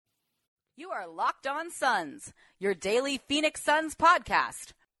You are Locked On Suns, your daily Phoenix Suns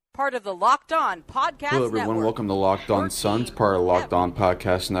podcast. Part of the Locked On Podcast Hello, everyone. Network. Welcome to Locked On Suns, part of the Locked On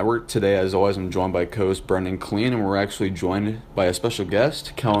Podcast Network. Today, as always, I'm joined by co-host Brendan Clean, and we're actually joined by a special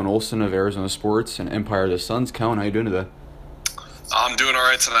guest, Kellen Olson of Arizona Sports and Empire of the Suns. Kellen, how you doing today? I'm doing all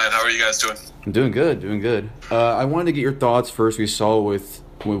right tonight. How are you guys doing? I'm doing good. I wanted to get your thoughts first. We saw with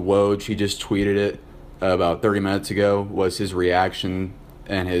Woj, he just tweeted it about 30 minutes ago, was his reaction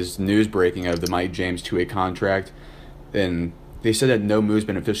and his news breaking of the Mike James 2-way contract. And they said that no move's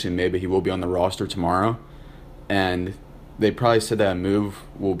been officially made, but he will be on the roster tomorrow. And they probably said that a move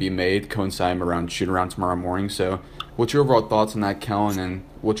will be made coinciding around shoot around tomorrow morning. So what's your overall thoughts on that, Kellen, and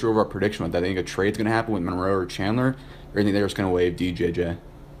what's your overall prediction with that? Do you think a trade's going to happen with Monroe or Chandler, or do you think they're just going to waive DJJ?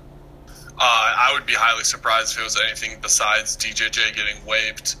 I would be highly surprised if it was anything besides DJJ getting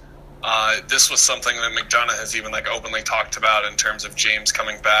waived. This was something that McDonough has even openly talked about in terms of James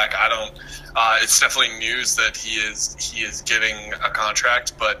coming back. It's definitely news that he is getting a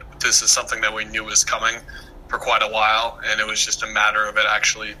contract, but this is something that we knew was coming for quite a while, and it was just a matter of it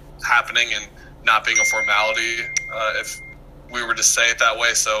actually happening and not being a formality, if we were to say it that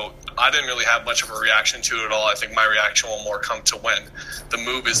way. So I didn't really have much of a reaction to it at all. I think my reaction will more come to when the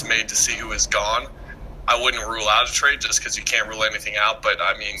move is made to see who is gone. I wouldn't rule out a trade just because you can't rule anything out, but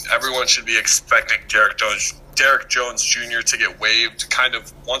I mean, everyone should be expecting Derek Jones Jr. to get waived. Kind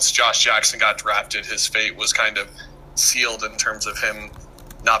of once Josh Jackson got drafted, his fate was kind of sealed in terms of him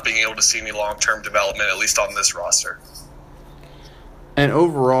not being able to see any long-term development, at least on this roster. And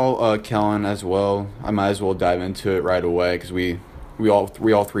overall, Kellen, as well, I might as well dive into it right away because we all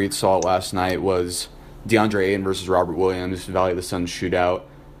three saw it last night, was DeAndre Ayton versus Robert Williams, Valley of the Sun shootout.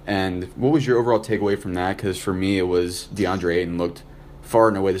 And what was your overall takeaway from that? Because for me, it was DeAndre Ayton looked far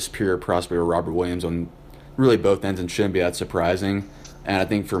and away the superior prospect of Robert Williams on really both ends, and shouldn't be that surprising. And I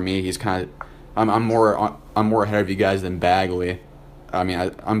think for me, he's kind of I'm more ahead of you guys than Bagley. I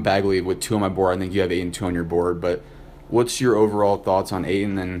mean, I'm Bagley with 2 on my board. I think you have Ayton 2 on your board. But what's your overall thoughts on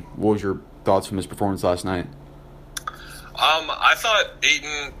Ayton, and what was your thoughts from his performance last night? I thought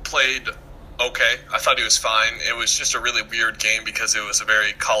Ayton played okay. I thought he was fine. It was just a really weird game because it was a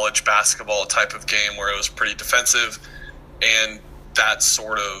very college basketball type of game where it was pretty defensive, and that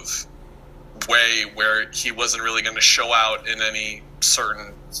sort of way where he wasn't really going to show out in any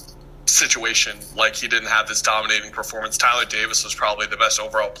certain situation. Like, he didn't have this dominating performance. Tyler Davis was probably the best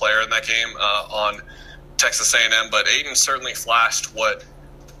overall player in that game on Texas A&M, but Ayton certainly flashed what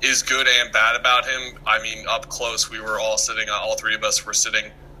is good and bad about him. I mean, up close, we were all three of us were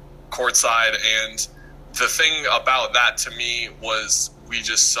sitting courtside, and the thing about that to me was we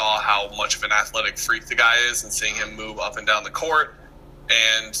just saw how much of an athletic freak the guy is, and seeing him move up and down the court.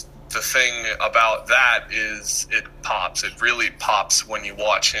 And the thing about that is it pops. It really pops when you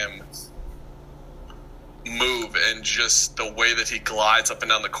watch him move, and just the way that he glides up and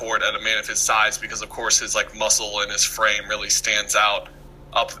down the court at a man of his size, because of course his muscle and his frame really stands out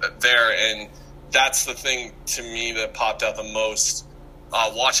up there. And that's the thing to me that popped out the most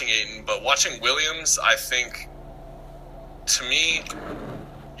watching Ayton. But watching Williams, I think, to me,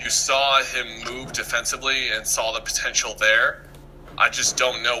 you saw him move defensively and saw the potential there. I just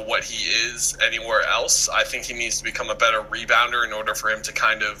don't know what he is anywhere else. I think he needs to become a better rebounder in order for him to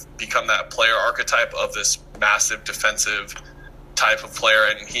kind of become that player archetype of this massive defensive type of player.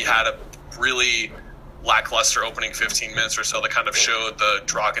 And he had a really lackluster opening 15 minutes or so that kind of showed the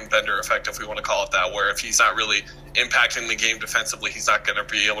Dragan-Bender effect, if we want to call it that, where if he's not really impacting the game defensively, he's not going to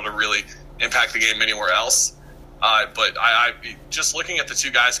be able to really impact the game anywhere else. But I just looking at the two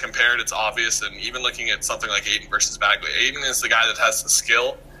guys compared, it's obvious, and even looking at something like Ayton versus Bagley, Ayton is the guy that has the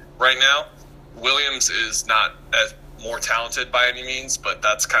skill right now. Williams is not as more talented by any means, but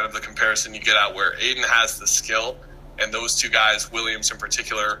that's kind of the comparison you get out, where Ayton has the skill, and those two guys, Williams in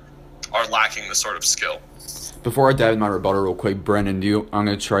particular, are lacking the sort of skill. Before I dive into my rebuttal real quick, Brendan, I'm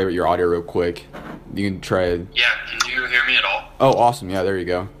going to try your audio real quick. You can try it. Yeah, can you hear me at all? Oh, awesome. Yeah, there you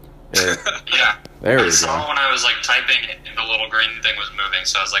go. Yeah. There we go. I saw when I was typing it, and the little green thing was moving,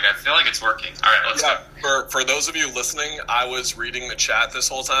 so I was like, I feel like it's working. All right, let's go. For those of you listening, I was reading the chat this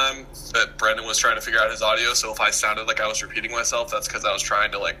whole time that Brendan was trying to figure out his audio, so if I sounded like I was repeating myself, that's because I was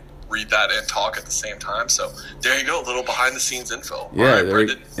trying to read that and talk at the same time. So there you go, a little behind the scenes info. Yeah, right,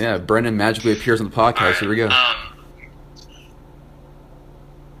 Brendan. Brendan magically appears on the podcast. Right, here we go. I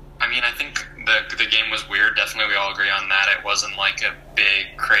mean, I think the game was weird. Definitely, we all agree on that. It wasn't a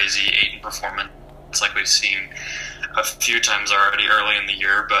big, crazy Ayton performance like we've seen a few times already early in the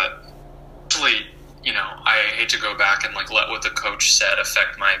year. But actually, I hate to go back and let what the coach said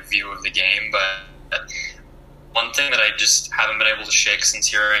affect my view of the game, but one thing that I just haven't been able to shake since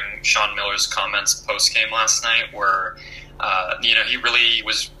hearing Sean Miller's comments post-game last night were, he really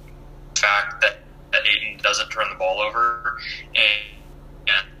was the fact that Ayton doesn't turn the ball over,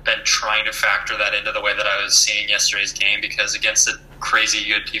 and then trying to factor that into the way that I was seeing yesterday's game, because against a crazy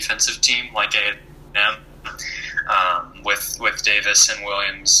good defensive team like A&M, with Davis and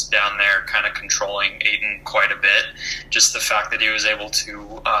Williams down there kind of controlling Ayton quite a bit, just the fact that he was able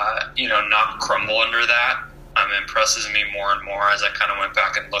to, not crumble under that impresses me more and more as I kind of went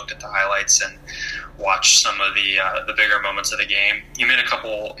back and looked at the highlights and watched some of the bigger moments of the game. He made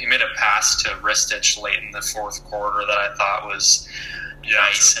a pass to Ristich late in the fourth quarter that I thought was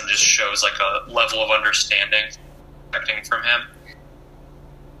nice and just shows like a level of understanding expecting from him.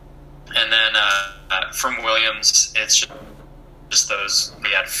 And then from Williams, it's just those. We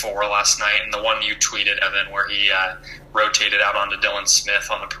had 4 last night, and the one you tweeted, Evan, where he rotated out onto Dylan Smith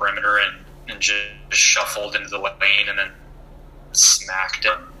on the perimeter and just shuffled into the lane and then smacked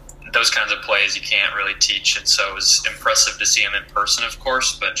it. Those kinds of plays you can't really teach, and so it was impressive to see him in person, of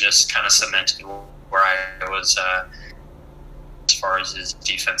course, but just kind of cemented where I was as far as his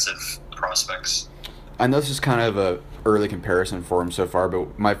defensive prospects. I know this is kind of a early comparison for him so far,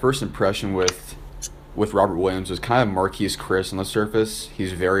 but my first impression with Robert Williams was kind of Marquise Chris on the surface.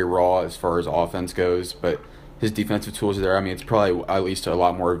 He's very raw as far as offense goes, but his defensive tools are there. I mean, it's probably at least a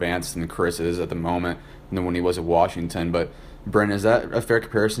lot more advanced than Chris is at the moment than when he was at Washington. But, Brendan, is that a fair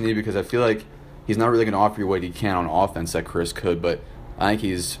comparison to you? Because I feel like he's not really going to offer you what he can on offense that Chris could, but I think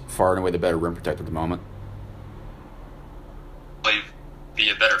he's far and away the better rim protector at the moment. Be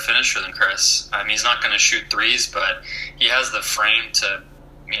a better finisher than Chris. I mean, he's not going to shoot threes, but he has the frame to,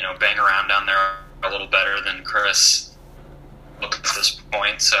 bang around down there a little better than Chris looks at this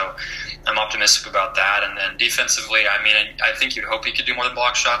point. So I'm optimistic about that. And then defensively, I mean, I think you'd hope he could do more than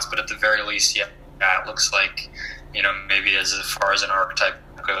block shots, but at the very least, it looks like, maybe as far as an archetype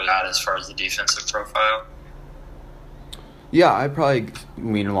goes out as far as the defensive profile. Yeah, I'd probably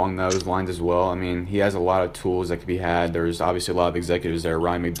lean along those lines as well. I mean, he has a lot of tools that could be had. There's obviously a lot of executives there.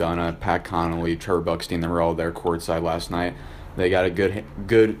 Ryan McDonough, Pat Connolly, Trevor Buckstein, they were all there courtside last night. They got a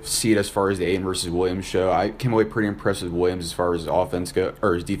good seat as far as the Ayton versus Williams show. I came away pretty impressed with Williams as far as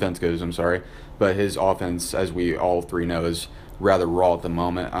his defense goes, I'm sorry. But his offense, as we all three know, is rather raw at the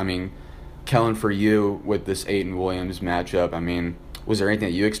moment. I mean, Kellen, for you, with this Ayton-Williams matchup, I mean, was there anything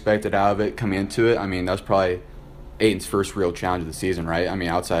that you expected out of it coming into it? I mean, that was probably Ayton's first real challenge of the season, right? I mean,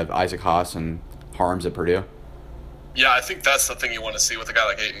 outside of Isaac Haas and Harms at Purdue. Yeah, I think that's the thing you want to see with a guy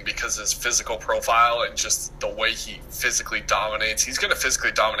like Ayton, because his physical profile and just the way he physically dominates. He's going to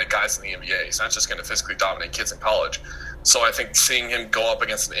physically dominate guys in the NBA. He's not just going to physically dominate kids in college. So I think seeing him go up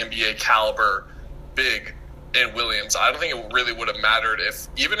against an NBA caliber big in Williams, I don't think it really would have mattered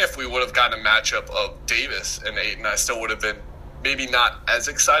even if we would have gotten a matchup of Davis and Ayton, I still would have been maybe not as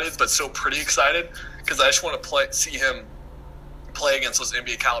excited, but still pretty excited, because I just want to see him play against those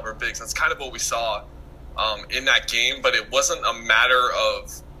NBA caliber bigs. That's kind of what we saw in that game, but it wasn't a matter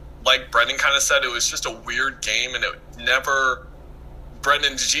of, like Brendan kind of said, it was just a weird game, and it never.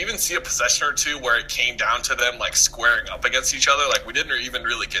 Brendan, did you even see a possession or two where it came down to them like squaring up against each other? Like, we didn't even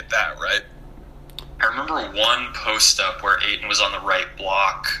really get that, right? I remember one post up where Ayton was on the right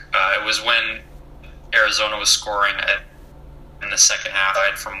block. It was when Arizona was scoring in the second half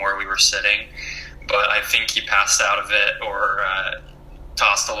from where we were sitting, but I think he passed out of it or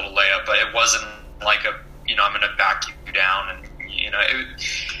tossed a little layup, but it wasn't like I'm going to back you down, and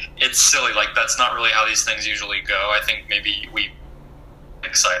it's silly. Like, that's not really how these things usually go. I think maybe we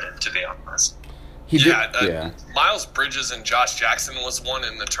excited, to be honest. Miles Bridges and Josh Jackson was one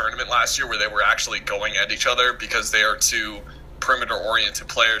in the tournament last year where they were actually going at each other because they are two perimeter-oriented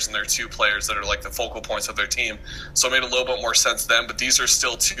players, and they're two players that are like the focal points of their team. So it made a little bit more sense then, but these are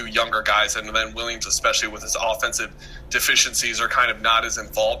still two younger guys, and then Williams, especially with his offensive deficiencies, are kind of not as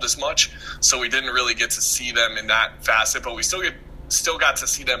involved as much. So we didn't really get to see them in that facet, but we still got to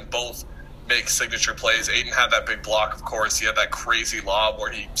see them both make signature plays. Ayton had that big block, of course. He had that crazy lob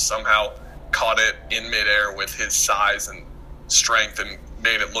where he somehow caught it in midair with his size and strength and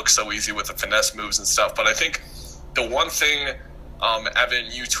made it look so easy with the finesse moves and stuff. But I think the one thing, Evan,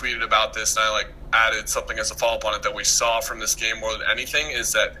 you tweeted about this, and I added something as a follow-up on it that we saw from this game more than anything,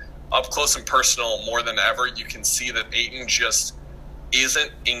 is that up close and personal, more than ever, you can see that Ayton just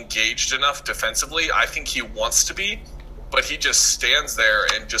isn't engaged enough defensively. I think he wants to be, but he just stands there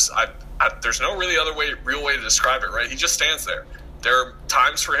and there's no really real way to describe it, right? He just stands there. There are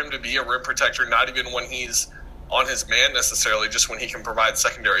times for him to be a rim protector, not even when he's on his man necessarily, just when he can provide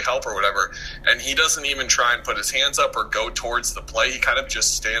secondary help or whatever. And he doesn't even try and put his hands up or go towards the play. He kind of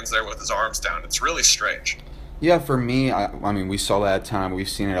just stands there with his arms down. It's really strange. Yeah, for me, I mean, we saw that at time. We've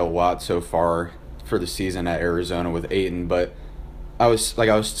seen it a lot so far for the season at Arizona with Ayton, but I was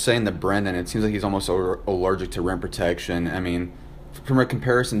saying to Brendan, it seems like he's almost allergic to rim protection. I mean, from a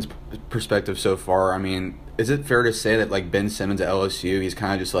comparisons perspective so far, I mean, is it fair to say that like Ben Simmons at LSU, he's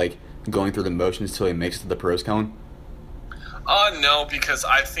kind of just like going through the motions till he makes it to the pros, Kellen? No, because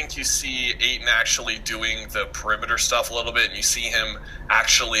I think you see Ayton actually doing the perimeter stuff a little bit, and you see him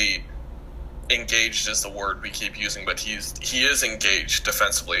actually engaged is the word we keep using, but he is engaged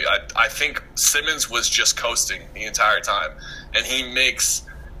defensively. I think Simmons was just coasting the entire time, and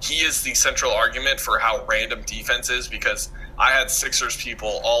he is the central argument for how random defense is, because I had Sixers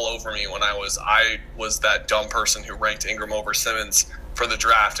people all over me when I was that dumb person who ranked Ingram over Simmons for the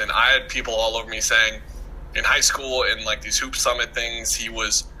draft, and I had people all over me saying in high school in like these Hoop Summit things he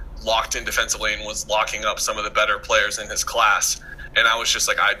was locked in defensively and was locking up some of the better players in his class. And I was just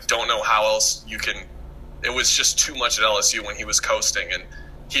like, I don't know how else you can. It was just too much at LSU when he was coasting, and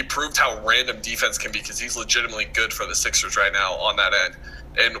he proved how random defense can be, because he's legitimately good for the Sixers right now on that end.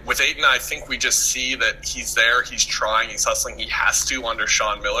 And with Ayton, I think we just see that he's there, he's trying, he's hustling. He has to under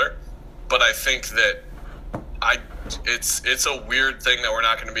Sean Miller, but I think that it's a weird thing that we're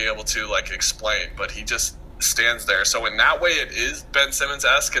not going to be able to like explain. But he just stands there. So in that way, it is Ben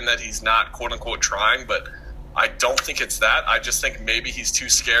Simmons-esque in that he's not quote unquote trying, but I don't think it's that. I just think maybe he's too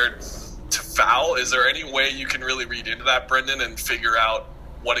scared to foul. Is there any way you can really read into that, Brendan, and figure out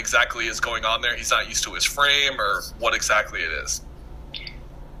what exactly is going on there? He's not used to his frame, or what exactly it is?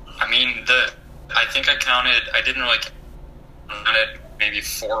 I mean, I think I didn't really count it, maybe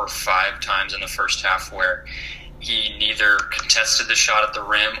 4 or 5 times in the first half where he neither contested the shot at the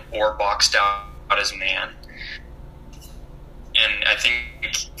rim or boxed out his man. And I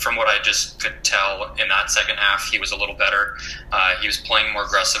think from what I just could tell in that second half, he was a little better. He was playing more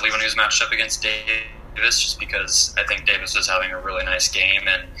aggressively when he was matched up against Davis, just because I think Davis was having a really nice game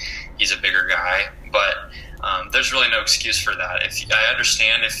and he's a bigger guy. But there's really no excuse for that. I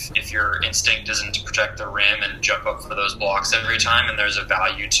understand if your instinct isn't to protect the rim and jump up for those blocks every time, and there's a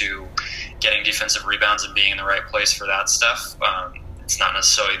value to getting defensive rebounds and being in the right place for that stuff. It's not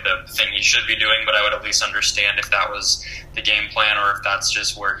necessarily the thing he should be doing, but I would at least understand if that was the game plan or if that's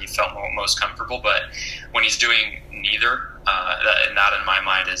just where he felt most comfortable. But when he's doing neither, that in my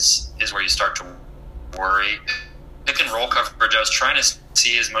mind is where you start to worry. Pick and roll coverage, I was trying to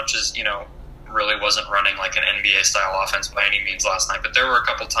see as much as, really wasn't running like an NBA style offense by any means last night, but there were a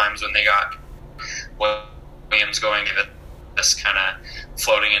couple times when they got Williams going, this kind of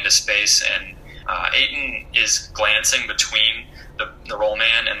floating into space, and Ayton is glancing between the roll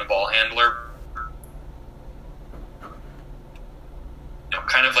man and the ball handler,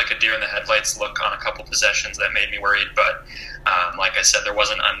 kind of like a deer in the headlights look on a couple possessions that made me worried. But like I said, there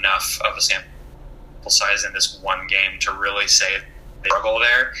wasn't enough of a sample size in this one game to really say they struggle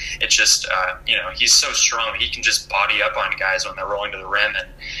there. It's just he's so strong, he can just body up on guys when they're rolling to the rim and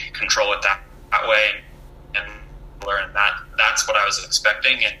control it that way, and that's what I was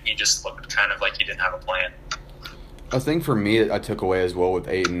expecting, and he just looked kind of like he didn't have a plan. A thing for me I took away as well with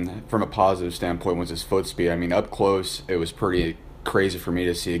Ayton from a positive standpoint was his foot speed. I mean, up close, it was pretty crazy for me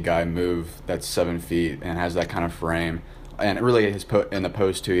to see a guy move that's 7 feet and has that kind of frame. And really, in the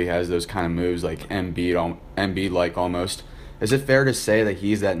post too, he has those kind of moves like Embiid-like almost. Is it fair to say that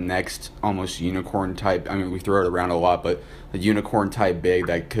he's that next almost unicorn type? I mean, we throw it around a lot, but a unicorn type big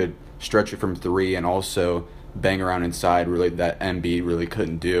that could stretch it from 3 and also bang around inside, really, that Embiid really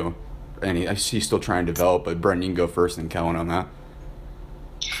couldn't do. And he's still trying to develop, but Brendan, you can go first and Kellen on that.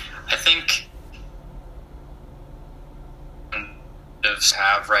 I think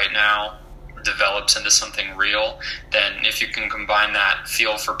have right now develops into something real, then if you can combine that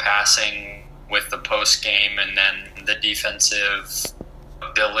feel for passing with the post game and then the defensive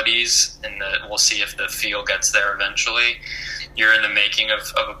abilities, and we'll see if the feel gets there eventually, you're in the making of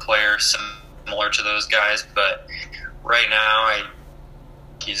a player similar to those guys. But right now,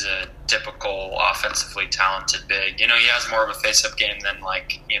 he's a typical offensively talented big. He has more of a face-up game than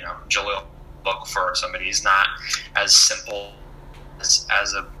Jahlil Okafor or somebody. He's not as simple as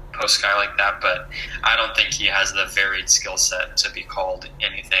a post guy like that, but I don't think he has the varied skill set to be called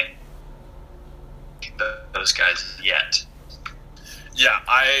anything those guys yet. Yeah,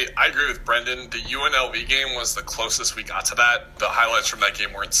 I agree with Brendan. The UNLV game was the closest we got to that. The highlights from that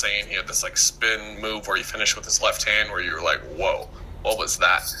game were insane. He had this spin move where he finished with his left hand where you were like, whoa, what was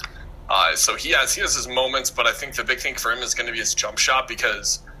that? So he has his moments, but I think the big thing for him is going to be his jump shot,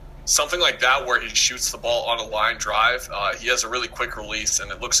 because something like that where he shoots the ball on a line drive, he has a really quick release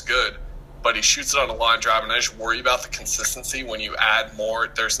and it looks good, but he shoots it on a line drive, and I just worry about the consistency when you add more.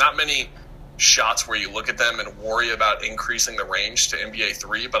 There's not many shots where you look at them and worry about increasing the range to NBA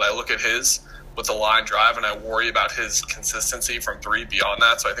 3, but I look at his with the line drive and I worry about his consistency from 3 beyond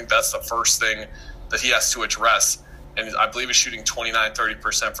that. So I think that's the first thing that he has to address. And I believe he's shooting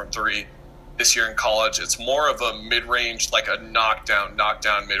 29-30% from 3 this year in college. It's more of a mid-range, like a knockdown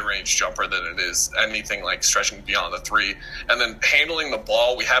mid-range jumper than it is anything like stretching beyond the 3. And then handling the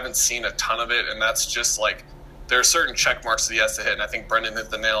ball, we haven't seen a ton of it, and that's just like there are certain check marks that he has to hit. And I think Brendan hit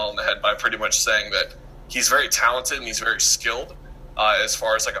the nail on the head by pretty much saying that he's very talented and he's very skilled as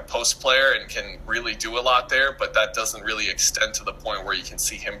far as like a post player and can really do a lot there, but that doesn't really extend to the point where you can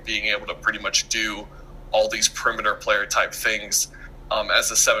see him being able to pretty much do all these perimeter player type things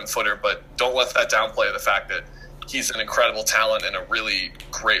as a 7-footer. But don't let that downplay the fact that he's an incredible talent and a really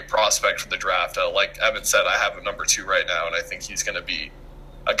great prospect for the draft. Like Evan said, I have him number 2 right now, and I think he's going to be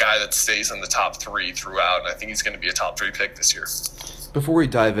a guy that stays in the top 3 throughout, and I think he's going to be a top 3 pick this year. Before we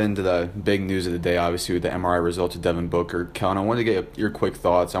dive into the big news of the day, obviously with the MRI results of Devin Booker, Kellen, I wanted to get your quick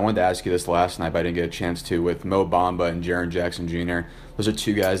thoughts. I wanted to ask you this last night, but I didn't get a chance to, with Mo Bamba and Jaren Jackson Jr. Those are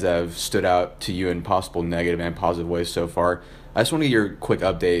 2 guys that have stood out to you in possible negative and positive ways so far. I just want to get your quick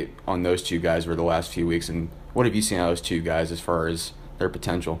update on those 2 guys over the last few weeks, and what have you seen out of those 2 guys as far as their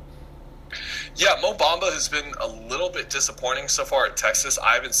potential? Yeah, Mo Bamba has been a little bit disappointing so far at Texas.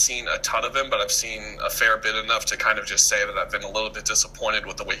 I haven't seen a ton of him, but I've seen a fair bit enough to kind of just say that I've been a little bit disappointed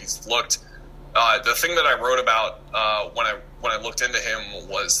with the way he's looked. The thing that I wrote about when I looked into him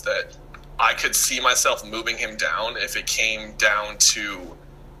was that I could see myself moving him down if it came down to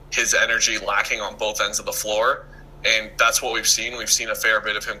his energy lacking on both ends of the floor. And that's what we've seen. We've seen a fair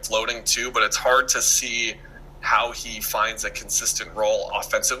bit of him floating too, but it's hard to see how he finds a consistent role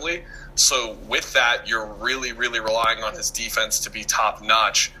offensively. So with that, you're really, really relying on his defense to be top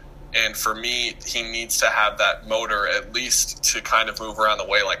notch. And for me, he needs to have that motor at least to kind of move around the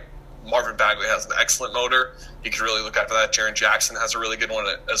way. Like Marvin Bagley has an excellent motor. He could really look after that. Jaren Jackson has a really good one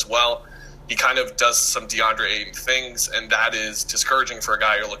as well. He kind of does some DeAndre Ayton things, and that is discouraging for a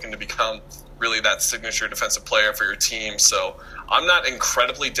guy you're looking to become really that signature defensive player for your team. So I'm not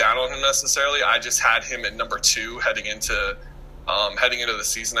incredibly down on him necessarily. I just had him at number 2 heading into the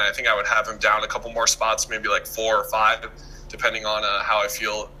season. I think I would have him down a couple more spots, maybe like 4 or 5, depending on how I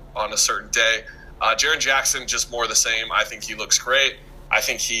feel on a certain day. Jaren Jackson, just more of the same. I think he looks great. I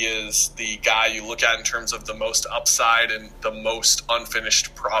think he is the guy you look at in terms of the most upside and the most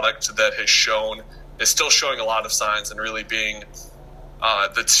unfinished product that is still showing a lot of signs and really being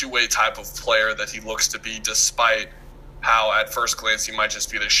the two-way type of player that he looks to be, despite how at first glance he might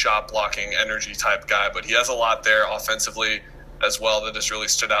just be the shot-blocking energy type guy. But he has a lot there offensively as well that has really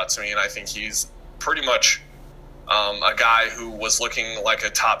stood out to me, and I think he's pretty much a guy who was looking like a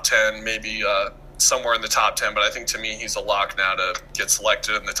top 10, maybe somewhere in the top 10, but I think to me he's a lock now to get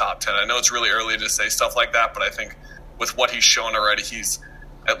selected in the top 10. I know it's really early to say stuff like that, but I think with what he's shown already, he's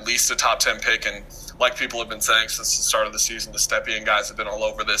at least a top 10 pick, and like people have been saying since the start of the season, the Stepien guys have been all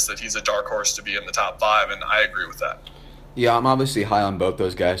over this, that he's a dark horse to be in the top 5, and I agree with that. Yeah, I'm obviously high on both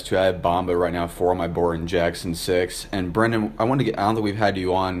those guys too. I have Bamba right now 4 on my board and Jackson 6. And Brendan, I don't think we've had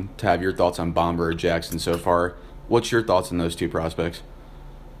you on to have your thoughts on Bamba or Jackson so far. What's your thoughts on those 2 prospects?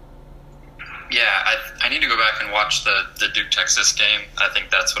 Yeah, I need to go back and watch the Duke-Texas game. I think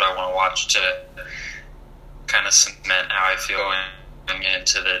that's what I want to watch to kind of cement how I feel going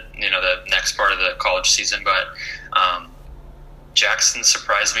into the next part of the college season. But Jackson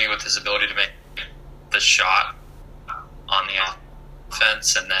surprised me with his ability to make the shot on the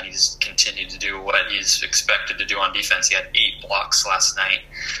offense, and then he's continued to do what he's expected to do on defense. He had 8 blocks last night.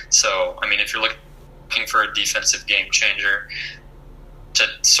 So, I mean, if you're looking for a defensive game changer, to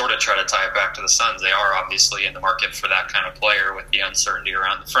sort of try to tie it back to the Suns, they are obviously in the market for that kind of player with the uncertainty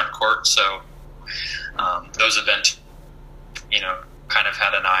around the front court. So those have been, kind of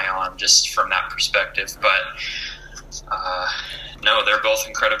had an eye on just from that perspective. But no, they're both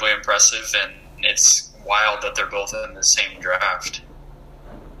incredibly impressive, and it's wild that they're both in the same draft.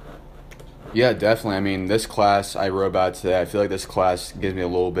 Yeah, definitely. I mean, this class I wrote about today, I feel like this class gives me a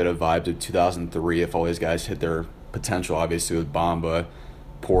little bit of vibes of 2003 if all these guys hit their potential, obviously, with Bamba,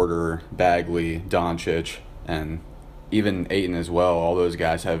 Porter, Bagley, Doncic, and even Ayton as well. All those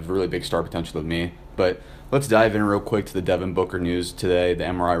guys have really big star potential to me. But let's dive in real quick to the Devin Booker news today. The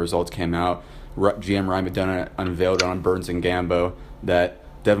MRI results came out. GM Ryan McDonough unveiled on Burns and Gambo that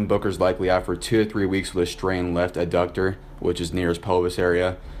Devin Booker's likely out for 2 to 3 weeks with a strained left adductor, which is near his pelvis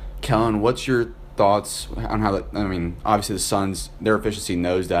area. Kellen, what's your thoughts on how that, obviously the Suns, their efficiency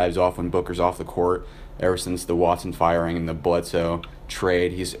nosedives off when Booker's off the court ever since the Watson firing and the Bledsoe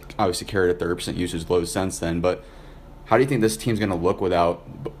trade. He's obviously carried a 30% usage load since then, but how do you think this team's going to look without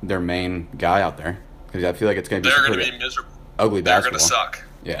their main guy out there? Because I feel like it's going to be they're going to be miserable. Ugly basketball. They're going to suck.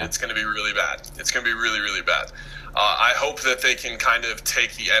 Yeah. It's going to be really bad. It's going to be really, really bad. I hope that they can kind of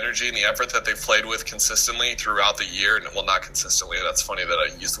take the energy and the effort that they've played with consistently throughout the year. And, well, not consistently. That's funny that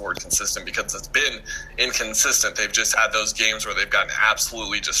I use the word consistent because it's been inconsistent. They've just had those games where they've gotten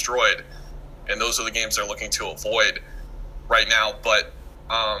absolutely destroyed. And those are the games they're looking to avoid right now. But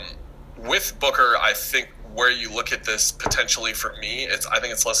with Booker, I think where you look at this potentially for me, I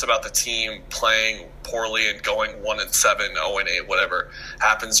think it's less about the team playing poorly and going 1-7, 0-8, whatever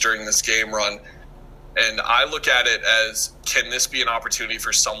happens during this game run. And I look at it as, can this be an opportunity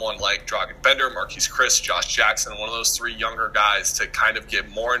for someone like Dragan Bender, Marquise Chris, Josh Jackson, one of those three younger guys to kind of get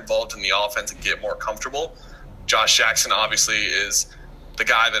more involved in the offense and get more comfortable? Josh Jackson obviously is the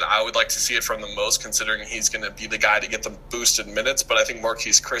guy that I would like to see it from the most, considering he's going to be the guy to get them boosted minutes. But I think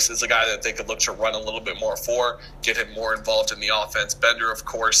Marquise Chris is a guy that they could look to run a little bit more for, get him more involved in the offense. Bender, of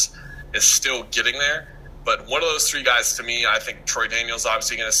course, is still getting there. But one of those three guys, to me, I think Troy Daniels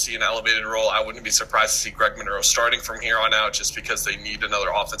obviously going to see an elevated role. I wouldn't be surprised to see Greg Monroe starting from here on out just because they need another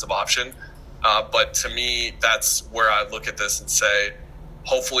offensive option. But to me, that's where I look at this and say,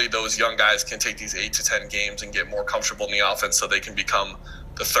 hopefully those young guys can take these 8 to 10 games and get more comfortable in the offense so they can become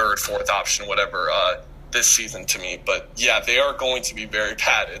the third, fourth option, whatever, this season to me. But, yeah, they are going to be very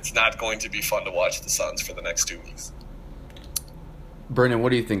bad. It's not going to be fun to watch the Suns for the next 2 weeks. Brendan, what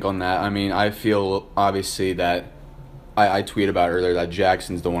do you think on that? I mean, I feel obviously that I tweeted about earlier that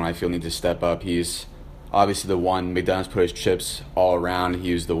Jackson's the one I feel needs to step up. He's obviously the one. McDonough's put his chips all around.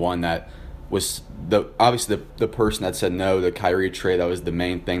 He was the one that was the person that said no. The Kyrie trade, that was the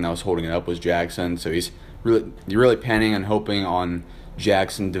main thing that was holding it up, was Jackson. So he's really panning and hoping on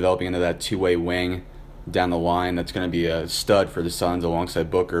Jackson developing into that two-way wing down the line. That's going to be a stud for the Suns alongside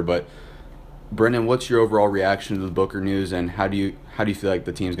Booker. But Brendan, what's your overall reaction to the Booker news, and how do you feel like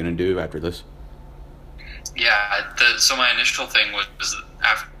the team's going to do after this? Yeah, so my initial thing was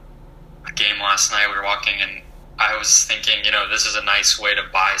after the game last night, we were walking, and I was thinking, this is a nice way to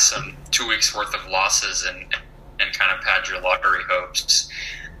buy some 2 weeks worth of losses and kind of pad your lottery hopes.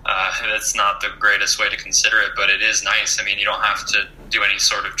 It's not the greatest way to consider it, but it is nice. I mean, you don't have to do any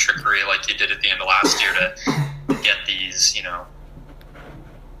sort of trickery like you did at the end of last year to get these,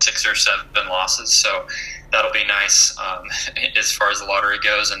 6 or 7 losses. So that'll be nice as far as the lottery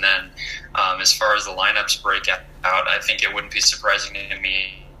goes. And then as far as the lineups break out, I think it wouldn't be surprising to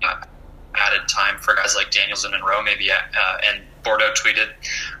me added time for guys like Daniels and Monroe maybe. And Bordeaux tweeted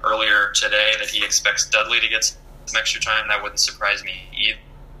earlier today that he expects Dudley to get some extra time. That wouldn't surprise me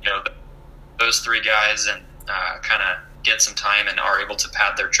either. Those three guys and kind of get some time and are able to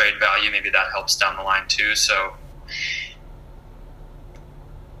pad their trade value. Maybe that helps down the line too. So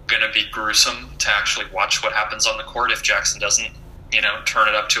going to be gruesome to actually watch what happens on the court if Jackson doesn't, turn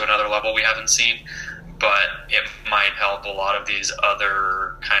it up to another level we haven't seen. But it might help a lot of these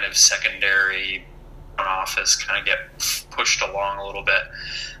other kind of secondary front office kind of get pushed along a little bit,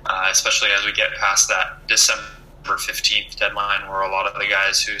 especially as we get past that December 15th deadline where a lot of the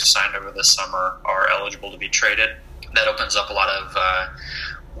guys who signed over the summer are eligible to be traded. That opens up a lot of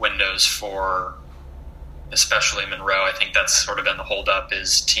windows for especially Monroe. I think that's sort of been the holdup,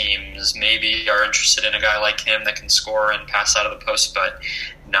 is teams maybe are interested in a guy like him that can score and pass out of the post, but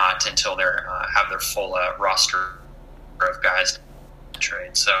not until they have their full roster of guys to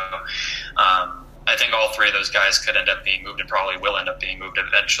trade. So I think all three of those guys could end up being moved and probably will end up being moved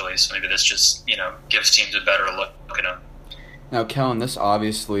eventually. So maybe this just, gives teams a better look at them. Now, Kellen, this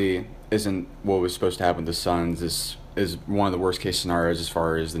obviously isn't what was supposed to happen with the Suns. This is one of the worst case scenarios as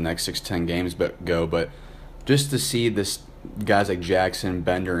far as the next 6-10 games go, but just to see this guys like Jackson,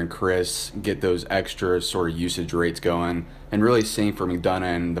 Bender, and Chris get those extra sort of usage rates going, and really seeing for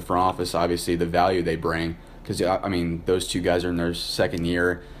McDonough and the front office, obviously, the value they bring. Because, I mean, those two guys are in their second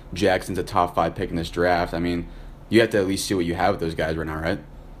year. Jackson's a top 5 pick in this draft. I mean, you have to at least see what you have with those guys right now, right?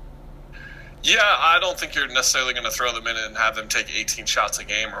 Yeah, I don't think you're necessarily going to throw them in and have them take 18 shots a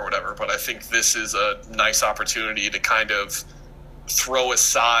game or whatever, but I think this is a nice opportunity to kind of throw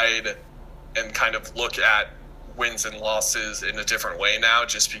aside and kind of look at wins and losses in a different way now,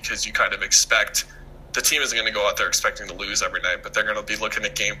 just because you kind of expect the team isn't going to go out there expecting to lose every night, but they're going to be looking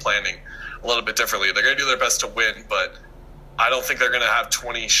at game planning a little bit differently. They're going to do their best to win, but I don't think they're going to have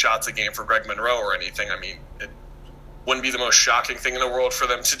 20 shots a game for Greg Monroe or anything. I mean, it wouldn't be the most shocking thing in the world for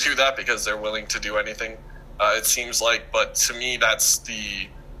them to do that because they're willing to do anything, it seems like. But to me, that's the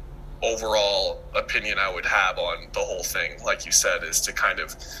overall opinion I would have on the whole thing, like you said, is to kind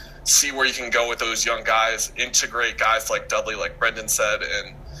of see where you can go with those young guys, integrate guys like Dudley, like Brendan said,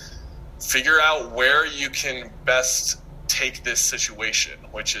 and figure out where you can best take this situation,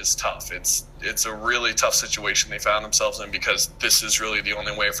 which is tough. It's a really tough situation they found themselves in, because this is really the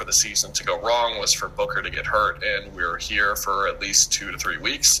only way for the season to go wrong, was for Booker to get hurt, and we're here for at least 2 to 3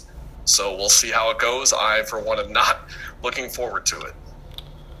 weeks. So we'll see how it goes. I, for one, am not looking forward to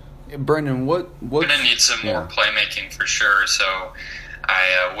it. Brendan, what? We're going to need some more playmaking for sure, so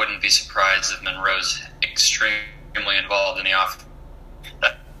I wouldn't be surprised if Monroe's extremely involved in the offense.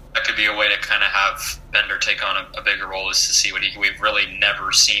 That could be a way to kind of have Bender take on a bigger role, is to see what we've really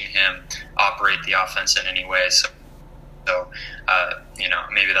never seen him operate the offense in any way. So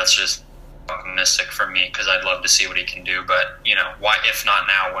maybe that's just optimistic for me, because I'd love to see what he can do. But, why, if not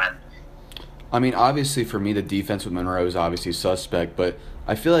now, when? I mean, obviously for me, the defense with Monroe is obviously suspect, but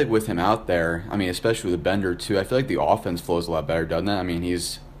I feel like with him out there, I mean, especially with Bender too, I feel like the offense flows a lot better, doesn't it? I mean,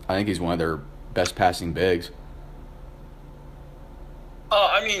 I think he's one of their best passing bigs.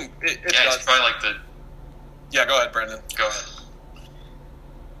 It does. It's probably like the... Yeah, go ahead, Brendan. Go ahead.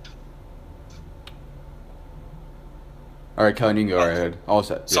 All right, Kellen, you can go right ahead. All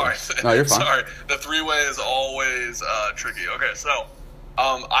set. Sorry. Yeah. No, you're fine. Sorry. The three-way is always tricky. Okay, so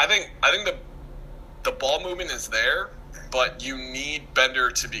I think the ball movement is there, but you need Bender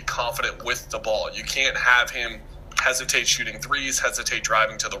to be confident with the ball. You can't have him hesitate shooting threes, hesitate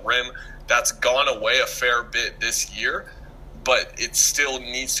driving to the rim. That's gone away a fair bit this year, but it still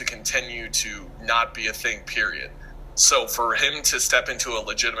needs to continue to not be a thing, period. So for him to step into a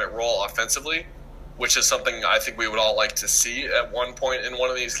legitimate role offensively, which is something I think we would all like to see at one point in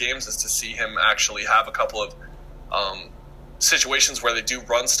one of these games, is to see him actually have a couple of situations where they do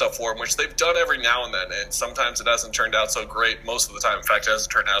run stuff for him, which they've done every now and then, and sometimes it hasn't turned out so great. Most of the time, in fact, it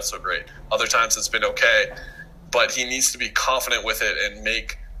hasn't turned out so great. Other times it's been okay, but he needs to be confident with it and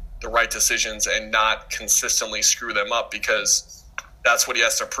make the right decisions and not consistently screw them up, because that's what he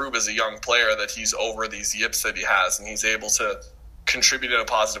has to prove as a young player, that he's over these yips that he has and he's able to contribute in a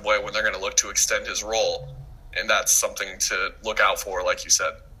positive way when they're going to look to extend his role. And that's something to look out for, like you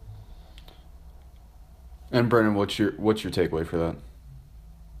said. And Brendan, what's your takeaway for that?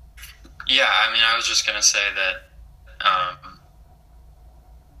 Yeah, I was just going to say that I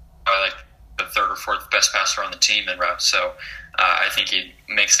like the third or fourth best passer on the team in Russ. So I think he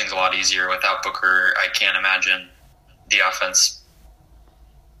makes things a lot easier without Booker. I can't imagine the offense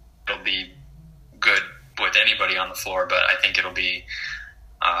will be good with anybody on the floor, but I think it'll be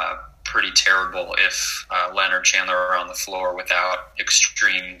pretty terrible if Leonard, Chandler are on the floor without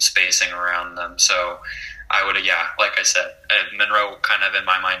extreme spacing around them. So I would, like I said, Monroe kind of in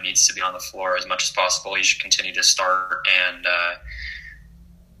my mind needs to be on the floor as much as possible. He should continue to start and,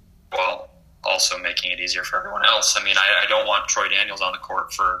 also making it easier for everyone else. I don't want Troy Daniels on the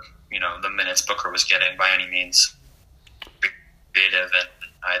court for, the minutes Booker was getting by any means. Creative, and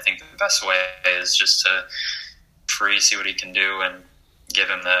I think the best way is just to see what he can do and give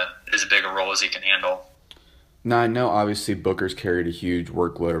him as big a role as he can handle. Now, I know obviously Booker's carried a huge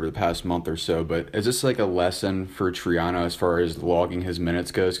workload over the past month or so, but is this like a lesson for Triano as far as logging his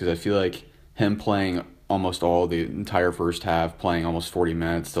minutes goes? Because I feel like him playing almost all the entire first half, playing almost 40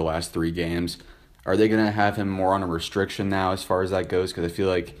 minutes the last 3 games, are they going to have him more on a restriction now as far as that goes? Because I feel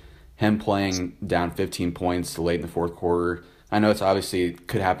like him playing down 15 points late in the fourth quarter, I know it's obviously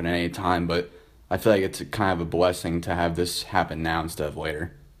could happen at any time, but I feel like it's kind of a blessing to have this happen now instead of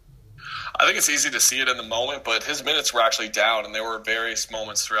later. I think it's easy to see it in the moment, but his minutes were actually down, and there were various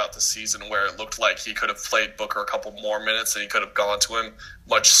moments throughout the season where it looked like he could have played Booker a couple more minutes and he could have gone to him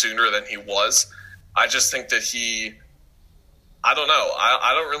much sooner than he was. I just think that I don't know.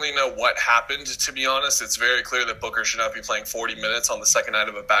 I don't really know what happened, to be honest. It's very clear that Booker should not be playing 40 minutes on the second night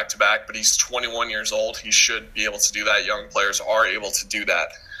of a back-to-back, but he's 21 years old. He should be able to do that. Young players are able to do that.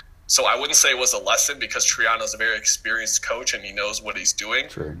 So I wouldn't say it was a lesson, because Triano's a very experienced coach and he knows what he's doing.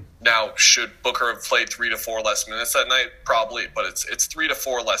 Sure. Now, should Booker have played 3 to 4 less minutes that night? Probably, but it's 3 to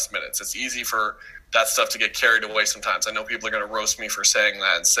 4 less minutes. It's easy for that stuff to get carried away sometimes. I know people are going to roast me for saying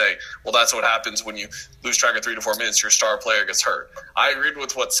that and say, well, that's what happens when you lose track of 3 to 4 minutes, your star player gets hurt. I agreed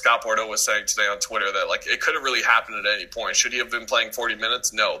with what Scott Bordeaux was saying today on Twitter, that it could have really happened at any point. Should he have been playing 40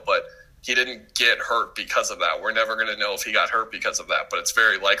 minutes? No, but he didn't get hurt because of that. We're never going to know if he got hurt because of that, but it's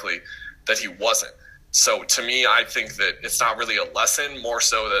very likely that he wasn't. So to me, I think that it's not really a lesson, more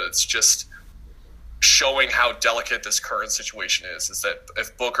so that it's just showing how delicate this current situation is that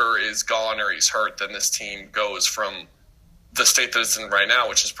if Booker is gone or he's hurt, then this team goes from the state that it's in right now,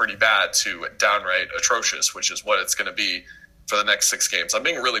 which is pretty bad, to downright atrocious, which is what it's going to be for the next 6 games. I'm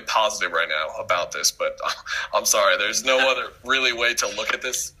being really positive right now about this, but I'm sorry. There's no other really way to look at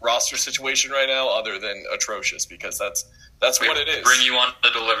this roster situation right now other than atrocious, because that's what it is. Bring you on to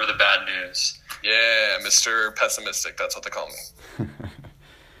deliver the bad news. Yeah, Mr. Pessimistic. That's what they call me.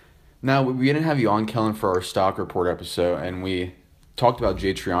 Now, we didn't have you on, Kellen, for our stock report episode, and we talked about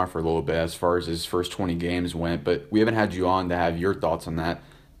Jay Trion for a little bit as far as his first 20 games went, but we haven't had you on to have your thoughts on that.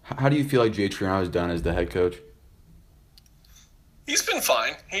 How do you feel like Jay Trion has done as the head coach? He's been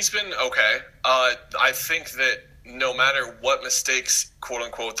fine. He's been okay. I think that no matter what mistakes, quote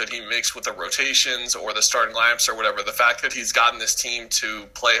unquote, that he makes with the rotations or the starting lineups or whatever, the fact that he's gotten this team to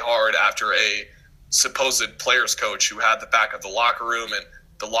play hard after a supposed players coach who had the back of the locker room, and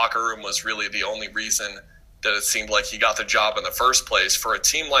the locker room was really the only reason that it seemed like he got the job in the first place. For a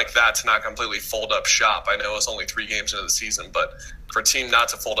team like that to not completely fold up shop, I know it's only 3 games into the season, but for a team not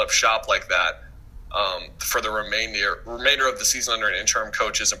to fold up shop like that for the remainder of the season under an interim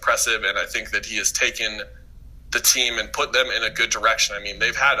coach is impressive, and I think that he has taken the team and put them in a good direction. I mean,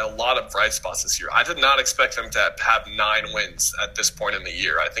 they've had a lot of bright spots this year. I did not expect them to have 9 wins at this point in the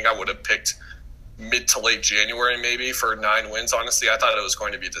year. I think I would have picked mid to late January maybe for 9 wins. Honestly, I thought it was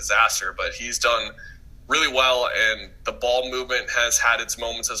going to be a disaster, but he's done really well, and the ball movement has had its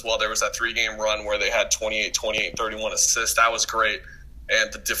moments as well. There was that 3-game run where they had 28, 31 assists. That was great,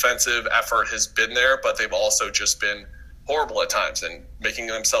 and the defensive effort has been there, but they've also just been horrible at times and making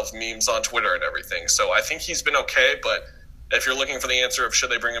themselves memes on Twitter and everything. So I think he's been okay, but if you're looking for the answer of should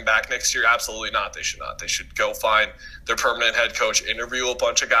they bring him back next year, absolutely not. They should not. They should go find their permanent head coach, interview a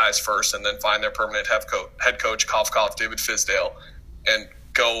bunch of guys first, and then find their permanent head coach, cough, David Fizdale, and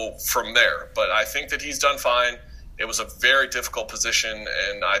go from there. But I think that he's done fine. It was a very difficult position,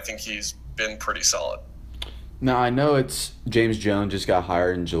 and I think he's been pretty solid. Now, I know it's James Jones just got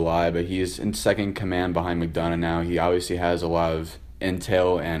hired in July, but he's in second command behind McDonough now. He obviously has a lot of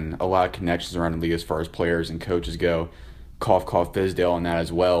intel and a lot of connections around the league as far as players and coaches go. Cough, Fizdale on that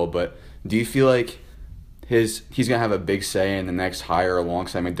as well. But do you feel like he's going to have a big say in the next hire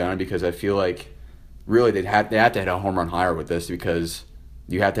alongside McDonough? Because I feel like really they have to hit a home run hire with this, because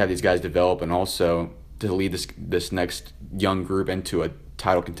you have to have these guys develop and also to lead this next young group into a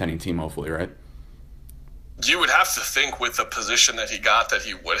title contending team, hopefully, right? You would have to think with the position that he got that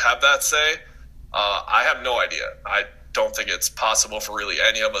he would have that say. I have no idea. I don't think it's possible for really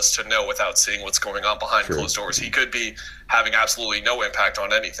any of us to know without seeing what's going on behind closed doors. He could be having absolutely no impact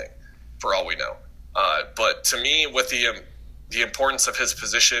on anything, for all we know. But to me, with the importance of his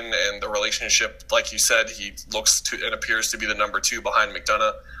position and the relationship, like you said, he looks to and appears to be the number 2 behind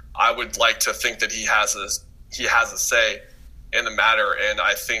McDonough. I would like to think that he has a say in the matter, and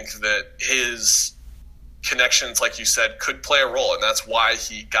I think that his connections, like you said, could play a role, and that's why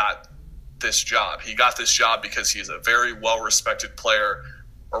he got this job. He got this job because he's a very well-respected player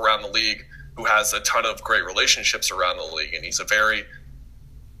around the league who has a ton of great relationships around the league, and he's a very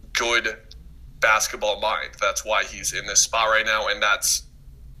good basketball mind. That's why he's in this spot right now, and that's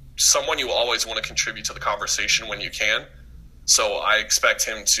someone you always want to contribute to the conversation when you can. So I expect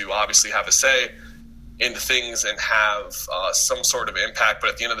him to obviously have a say in things and have some sort of impact, but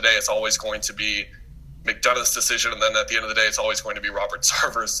at the end of the day, it's always going to be McDonough's decision, and then at the end of the day, it's always going to be Robert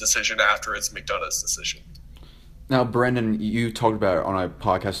Sarver's decision after it's McDonough's decision. Now, Brendan, you talked about it on a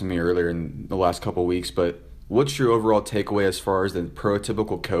podcast with me earlier in the last couple of weeks, but what's your overall takeaway as far as the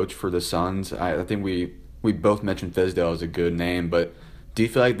prototypical coach for the Suns? I think we both mentioned Fizdale as a good name, but do you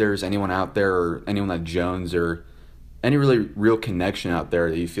feel like there's anyone out there, or anyone like Jones, or any really real connection out there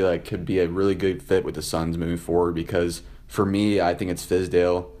that you feel like could be a really good fit with the Suns moving forward? Because for me, I think it's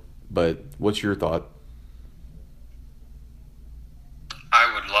Fizdale, but what's your thought?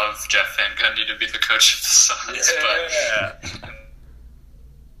 I would love Jeff Van Gundy to be the coach of the Suns, but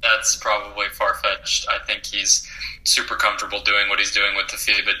that's probably far-fetched. I think he's super comfortable doing what he's doing with the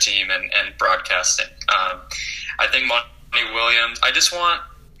FIBA team and broadcasting. I think Monty Williams, I just want,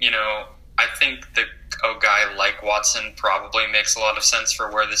 I think that a guy like Watson probably makes a lot of sense for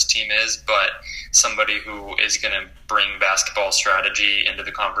where this team is, but somebody who is going to bring basketball strategy into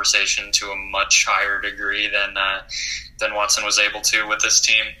the conversation to a much higher degree than Watson was able to with this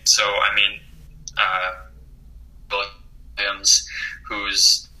team. So, I mean, Williams,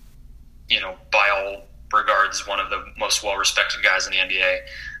 who's, by all regards, one of the most well-respected guys in the NBA,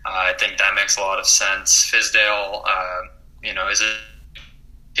 I think that makes a lot of sense. Fizdale, is a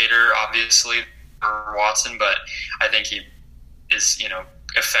hater, obviously, for Watson, but I think he is,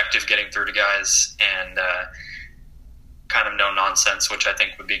 effective getting through to guys and kind of no nonsense, which I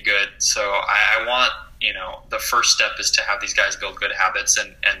think would be good. So I want the first step is to have these guys build good habits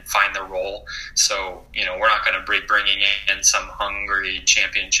and find their role. So, we're not going to be bringing in some hungry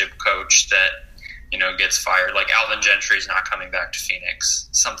championship coach that, gets fired. Like Alvin Gentry is not coming back to Phoenix.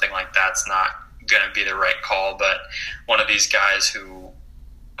 Something like that's not going to be the right call. But one of these guys who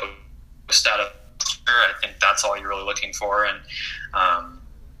was out of, I think that's all you're really looking for. And,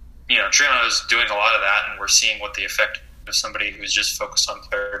 Triano's doing a lot of that, and we're seeing what the effect of somebody who's just focused on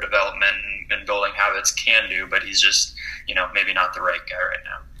player development and building habits can do, but he's just, maybe not the right guy right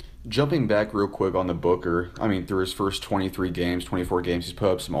now. Jumping back real quick on the Booker, through his first 24 games, he's put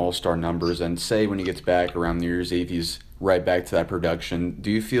up some all-star numbers, and say when he gets back around New Year's Eve, he's right back to that production.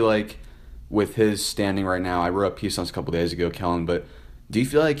 Do you feel like with his standing right now, I wrote a piece on this a couple days ago, Kellen, but do you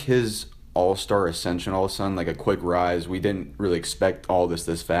feel like his all-star ascension all of a sudden, like a quick rise, we didn't really expect all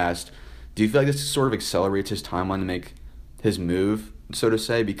this fast, do you feel like this sort of accelerates his timeline to make his move, so to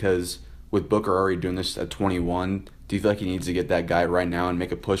say? Because with Booker already doing this at 21, do you feel like he needs to get that guy right now and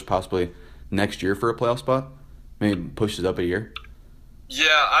make a push possibly next year for a playoff spot? Maybe push it up a year? Yeah,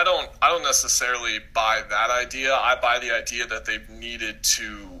 I don't necessarily buy that idea. I buy the idea that they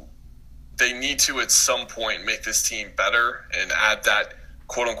need to at some point make this team better and add that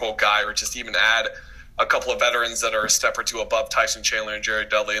quote-unquote guy, or just even add a couple of veterans that are a step or two above Tyson Chandler and Jared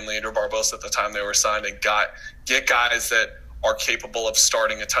Dudley and Leandro Barbosa at the time they were signed, and get guys that are capable of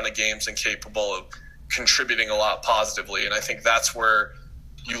starting a ton of games and capable of contributing a lot positively. And I think that's where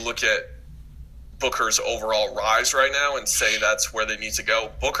you look at Booker's overall rise right now and say that's where they need to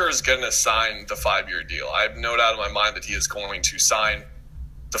go. Booker is going to sign the 5-year deal. I have no doubt in my mind that he is going to sign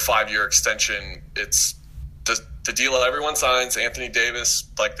the 5-year extension. It's the deal that everyone signs. Anthony Davis,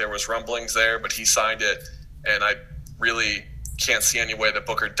 like there was rumblings there, but he signed it, and I really can't see any way that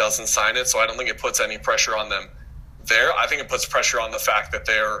Booker doesn't sign it. So I don't think it puts any pressure on them there. I think it puts pressure on the fact that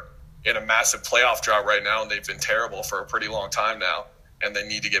they're in a massive playoff drought right now, and they've been terrible for a pretty long time now, and they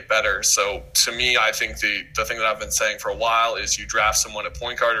need to get better. So to me, I think the thing that I've been saying for a while is you draft someone at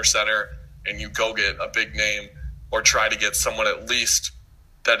point guard or center, and you go get a big name, or try to get someone at least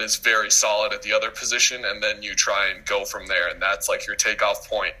that is very solid at the other position, and then you try and go from there. And that's like your takeoff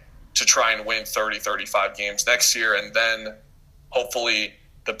point to try and win 30, 35 games next year, and then hopefully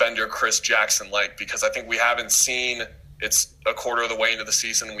the Bender Chris Jackson leg, because I think we haven't seen, it's a quarter of the way into the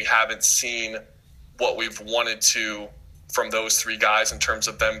season, we haven't seen what we've wanted to from those three guys in terms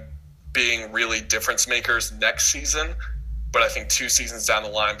of them being really difference makers next season. But I think 2 seasons down the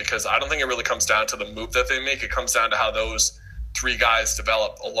line, because I don't think it really comes down to the move that they make. It comes down to how those 3 guys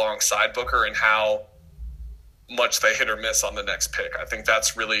develop alongside Booker and how much they hit or miss on the next pick. I think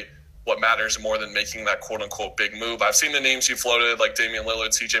that's really what matters more than making that quote-unquote big move. I've seen the names you floated, like Damian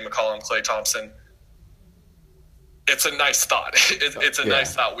Lillard, CJ McCollum, Klay Thompson. It's a nice thought. It's a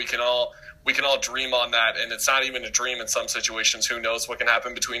nice thought. We can all dream on that, and it's not even a dream in some situations. Who knows what can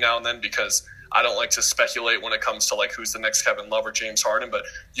happen between now and then, because I don't like to speculate when it comes to like who's the next Kevin Love or James Harden, but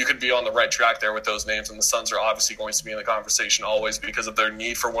you could be on the right track there with those names, and the Suns are obviously going to be in the conversation always because of their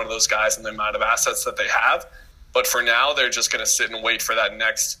need for one of those guys and the amount of assets that they have. But for now, they're just going to sit and wait for that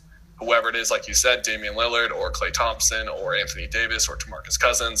next whoever it is, like you said, Damian Lillard or Klay Thompson or Anthony Davis or DeMarcus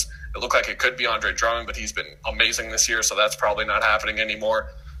Cousins. It looked like it could be Andre Drummond, but he's been amazing this year, so that's probably not happening anymore.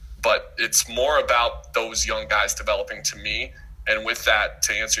 But it's more about those young guys developing to me. And with that,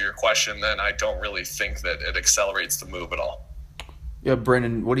 to answer your question, then I don't really think that it accelerates the move at all. Yeah,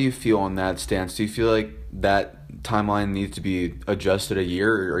 Brendan, what do you feel on that stance? Do you feel like that timeline needs to be adjusted a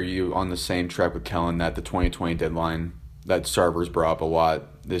year, or are you on the same track with Kellen that the 2020 deadline that Sarver's brought up a lot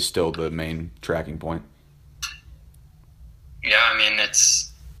is still the main tracking point? Yeah, I mean,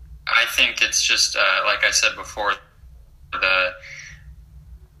 I think it's just, like I said before, the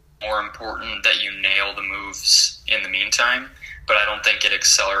more important that you nail the moves in the meantime, but I don't think it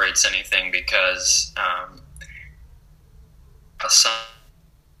accelerates anything because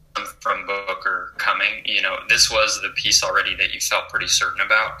from Booker coming, this was the piece already that you felt pretty certain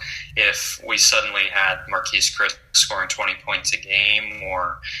about. If we suddenly had Marquise Chris scoring 20 points a game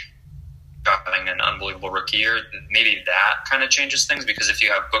or having an unbelievable rookie year, maybe that kind of changes things, because if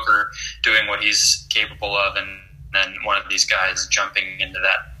you have Booker doing what he's capable of and then one of these guys jumping into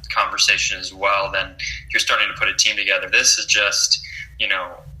that conversation as well, then you're starting to put a team together. This is just,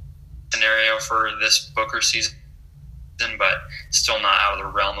 scenario for this Booker season, but still not out of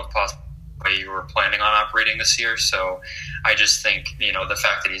the realm of possible way you were planning on operating this year. So I just think, the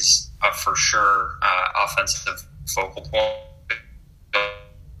fact that he's a for sure offensive focal point,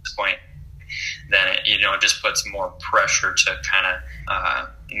 then it just puts more pressure to kind of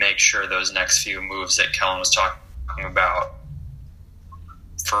make sure those next few moves that Kellen was talking about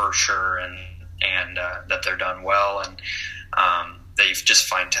for sure, and and that they're done well, and they just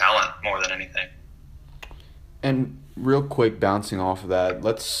find talent more than anything. And real quick, bouncing off of that,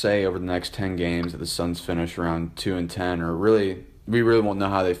 let's say over the next 10 games that the Suns finish around 2-10, or we really won't know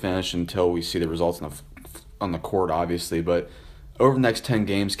how they finish until we see the results on the court, obviously. But over the next 10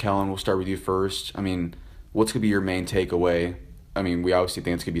 games, Kellen, we'll start with you first. I mean, what's going to be your main takeaway? I mean, we obviously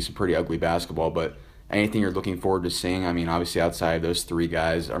think it's going to be some pretty ugly basketball, but anything you're looking forward to seeing? I mean, obviously outside of those three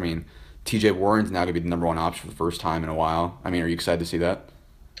guys, I mean, TJ Warren's now going to be the number one option for the first time in a while. I mean, are you excited to see that?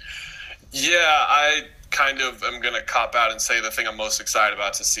 Yeah, I kind of am going to cop out and say the thing I'm most excited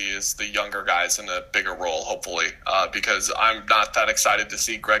about to see is the younger guys in a bigger role, hopefully, because I'm not that excited to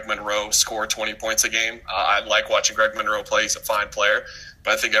see Greg Monroe score 20 points a game. I like watching Greg Monroe play. He's a fine player,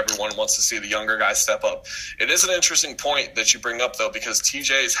 but I think everyone wants to see the younger guys step up. It is an interesting point that you bring up, though, because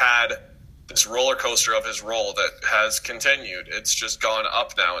TJ's had this roller coaster of his role that has continued. It's just gone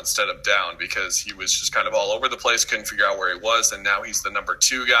up now instead of down because he was just kind of all over the place, couldn't figure out where he was, and now he's the number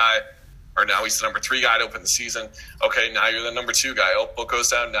 2 guy. Or now he's the number 3 guy to open the season. Okay, now you're the number 2 guy. Oh, book goes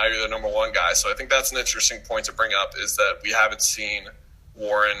down, now you're the number 1 guy. So I think that's an interesting point to bring up is that we haven't seen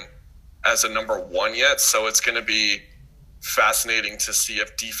Warren as a number 1 yet. So it's going to be fascinating to see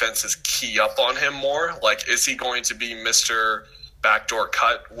if defenses key up on him more. Like, is he going to be Mr. Backdoor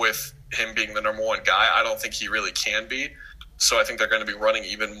Cut with him being the number 1 guy? I don't think he really can be. So I think they're going to be running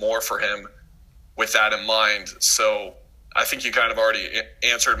even more for him with that in mind. So I think you kind of already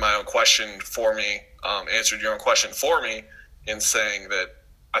answered my own question for me, answered your own question for me in saying that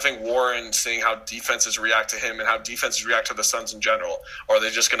I think Warren, seeing how defenses react to him and how defenses react to the Suns in general, are they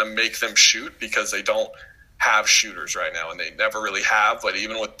just going to make them shoot because they don't have shooters right now, and they never really have. But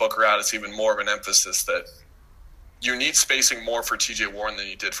even with Booker out, it's even more of an emphasis that you need spacing more for TJ Warren than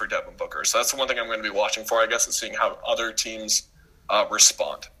you did for Devin Booker. So that's the one thing I'm going to be watching for, I guess, is seeing how other teams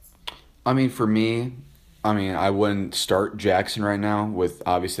respond. I mean, for me, I wouldn't start Jackson right now with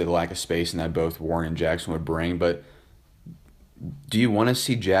obviously the lack of space and that both Warren and Jackson would bring. But do you want to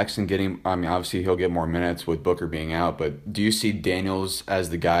see Jackson getting – I mean, obviously he'll get more minutes with Booker being out, but do you see Daniels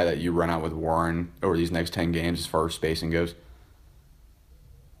as the guy that you run out with Warren over these next 10 games as far as spacing goes?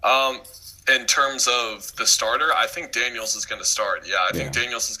 In terms of the starter, I think Daniels is going to start. Yeah, I think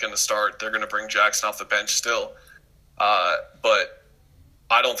Daniels is going to start. They're going to bring Jackson off the bench still. But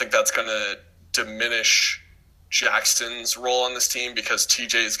I don't think that's going to – diminish Jackson's role on this team because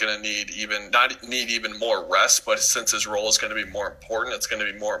TJ is going to need even more rest, but since his role is going to be more important, it's going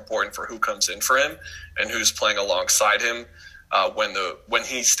to be more important for who comes in for him and who's playing alongside him when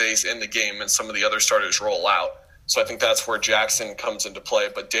he stays in the game and some of the other starters roll out. So I think that's where Jackson comes into play.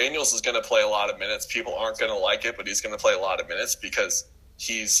 But Daniels is going to play a lot of minutes. People aren't going to like it, but he's going to play a lot of minutes because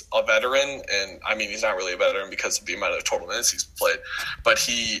he's a veteran, and I mean, he's not really a veteran because of the amount of total minutes he's played, but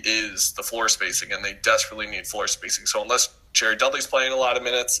he is the floor spacing, and they desperately need floor spacing. So unless Jerry Dudley's playing a lot of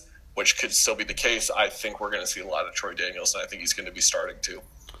minutes, which could still be the case, I think we're going to see a lot of Troy Daniels, and I think he's going to be starting too.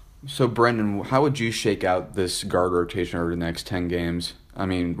 So, Brendan, how would you shake out this guard rotation over the next 10 games? I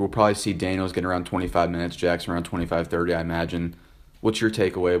mean, we'll probably see Daniels getting around 25 minutes, Jackson around 25, 30, I imagine. What's your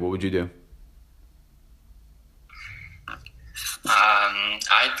takeaway? What would you do?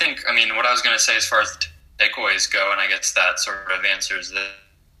 I think, what I was going to say as far as the takeaways go, and I guess that sort of answers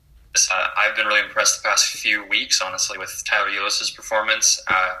this, I've been really impressed the past few weeks, honestly, with Tyler Ulis's performance.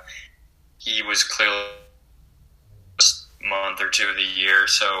 He was clearly just a month or 2 of the year,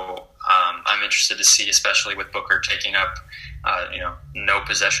 so I'm interested to see, especially with Booker taking up, no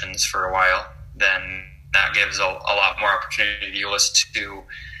possessions for a while, then that gives a lot more opportunity to Ulis to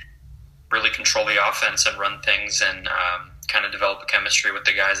really control the offense and run things and kind of develop a chemistry with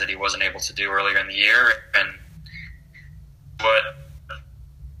the guys that he wasn't able to do earlier in the year, and what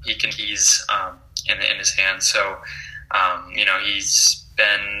he's in his hands. So, he's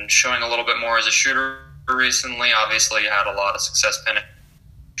been showing a little bit more as a shooter recently. Obviously, had a lot of success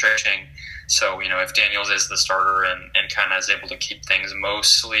penetrating. So, if Daniels is the starter and kind of is able to keep things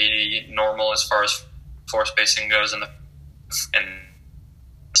mostly normal as far as floor spacing goes, and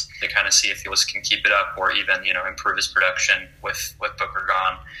to kind of see if Ulis can keep it up or even, improve his production with Booker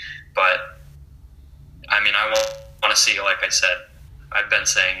gone. But, I want to see, like I said, I've been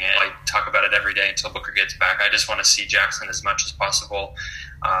saying it, I talk about it every day until Booker gets back. I just want to see Jackson as much as possible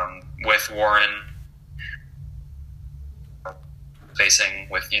with Warren facing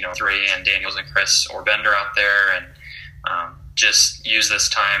with, 3 and Daniels and Chris or Bender out there, and just use this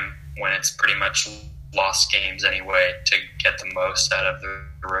time when it's pretty much lost games anyway to get the most out of the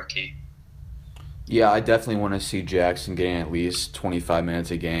rookie. Yeah, I definitely want to see Jackson getting at least 25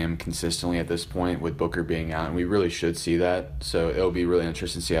 minutes a game consistently at this point with Booker being out, and we really should see that. So it'll be really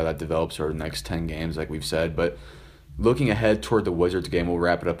interesting to see how that develops over the next 10 games, like we've said. But looking ahead toward the Wizards game, we'll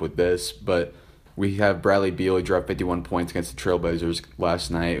wrap it up with this. But we have Bradley Beal. He dropped 51 points against the Trailblazers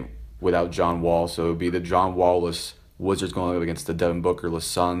last night without John Wall. So it'll be the John Wall-less Wizards going up against the Devin Booker-less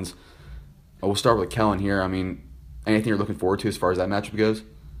Suns. We'll start with Kellen here. I mean, anything you're looking forward to as far as that matchup goes?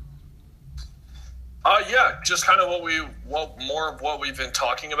 Yeah, just kind of more of what we've been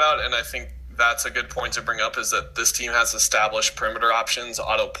talking about, and I think that's a good point to bring up is that this team has established perimeter options.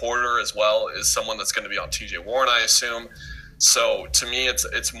 Otto Porter as well is someone that's going to be on T.J. Warren, I assume. So to me,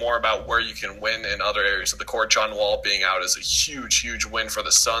 it's more about where you can win in other areas of the court. John Wall being out is a huge win for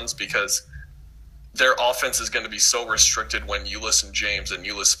the Suns because their offense is going to be so restricted when Ulis and James, and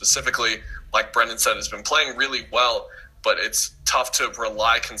Ulis specifically, like Brendan said, has been playing really well, but it's tough to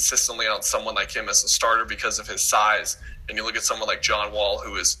rely consistently on someone like him as a starter because of his size. And you look at someone like John Wall,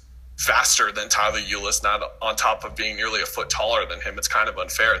 who is faster than Tyler Ulis, not on top of being nearly a foot taller than him. It's kind of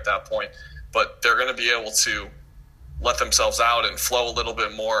unfair at that point. But they're going to be able to let themselves out and flow a little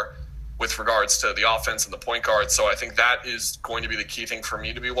bit more with regards to the offense and the point guards. So I think that is going to be the key thing for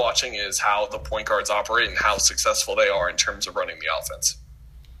me to be watching is how the point guards operate and how successful they are in terms of running the offense.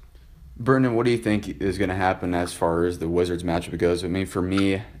 Brendan, what do you think is going to happen as far as the Wizards matchup goes? I mean, for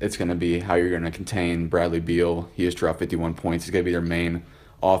me, it's going to be how you're going to contain Bradley Beal. He just dropped 51 points. He's going to be their main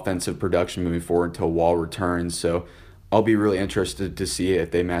offensive production moving forward until Wall returns. So I'll be really interested to see if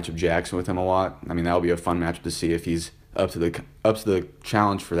they match up Jackson with him a lot. I mean, that'll be a fun matchup to see if he's up to the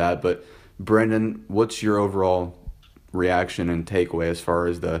challenge for that. But Brendan, what's your overall reaction and takeaway as far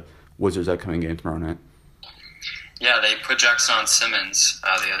as the Wizards' upcoming game tomorrow night? Yeah, they put Jackson on Simmons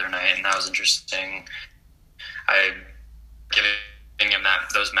the other night, and that was interesting. I giving him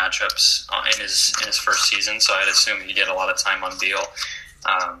those matchups in his first season, so I'd assume he'd get a lot of time on Beal.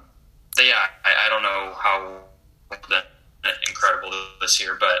 But yeah, I don't know how incredible this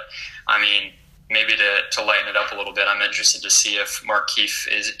year, but I mean, maybe to lighten it up a little bit, I'm interested to see if Markieff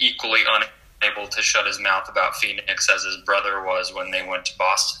is equally unable to shut his mouth about Phoenix as his brother was when they went to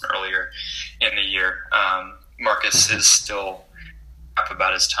Boston earlier in the year. Marcus is still up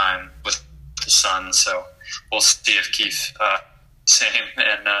about his time with the Suns, so we'll see if Keith same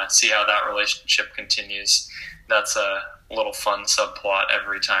and see how that relationship continues. That's a little fun subplot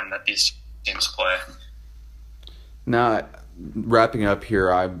every time that these teams play. Now, wrapping up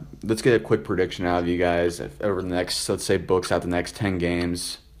here, let's get a quick prediction out of you guys over the next, let's say, books out the next 10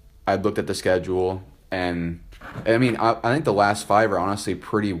 games. I looked at the schedule, and I mean, I think the last 5 are honestly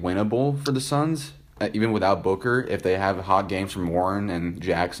pretty winnable for the Suns. Even without Booker, if they have hot games from Warren and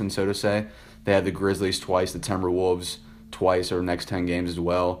Jackson, so to say. They have the Grizzlies twice, the Timberwolves twice over the next 10 games as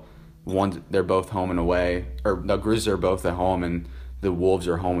well. They're both home and away. Or the Grizzlies are both at home, and the Wolves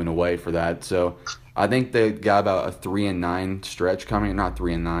are home and away for that. So I think they got about a 3-9 stretch coming. Not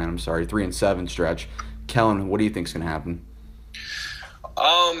 3-9, I'm sorry, 3-7 stretch. Kellen, what do you think is going to happen?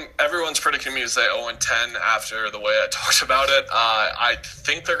 Everyone's predicting me to say 0-10 after the way I talked about it. I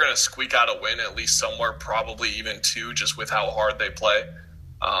think they're going to squeak out a win, at least somewhere, probably even 2, just with how hard they play.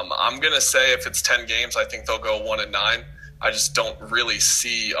 I'm going to say if it's 10 games, I think they'll go 1-9. I just don't really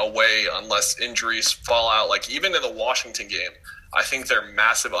see a way unless injuries fall out. Like even in the Washington game, I think they're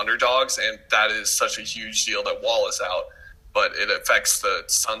massive underdogs, and that is such a huge deal that Wall is out. But it affects the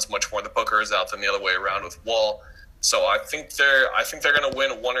Suns much more that Booker is out than the other way around with Wall. So I think they're going to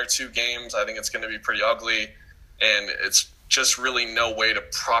win 1 or 2 games. I think it's going to be pretty ugly, and it's just really no way to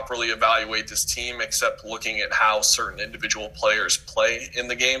properly evaluate this team except looking at how certain individual players play in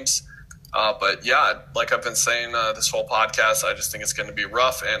the games. But yeah, like I've been saying this whole podcast, I just think it's going to be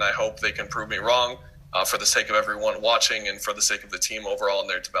rough, and I hope they can prove me wrong for the sake of everyone watching and for the sake of the team overall in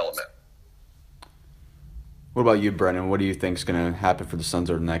their development. What about you, Brendan? What do you think is going to happen for the Suns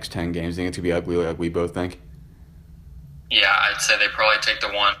over the next 10 games? Do you think it's going to be ugly like we both think? Yeah, I'd say they probably take the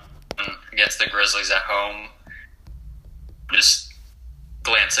one against the Grizzlies at home. Just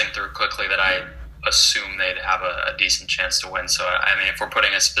glancing through quickly that I assume they'd have a decent chance to win. So, I mean, if we're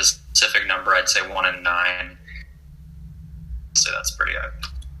putting a specific number, I'd say 1-9. So that's pretty ugly.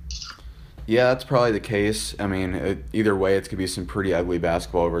 Yeah, that's probably the case. I mean, either way, it's going to be some pretty ugly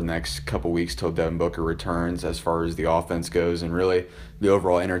basketball over the next couple weeks till Devin Booker returns as far as the offense goes. And really, the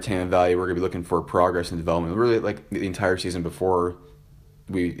overall entertainment value, we're going to be looking for progress and development. Really, like the entire season before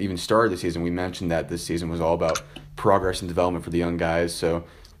we even started the season, we mentioned that this season was all about progress and development for the young guys. So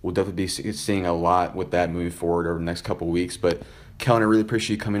we'll definitely be seeing a lot with that moving forward over the next couple weeks. But, Kellen, I really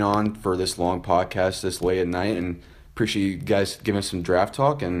appreciate you coming on for this long podcast this late at night. And appreciate you guys giving us some draft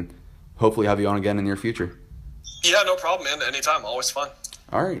talk. And hopefully have you on again in the near future. Yeah, no problem, man. Anytime. Always fun.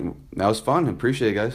 All right. That was fun. Appreciate it, guys.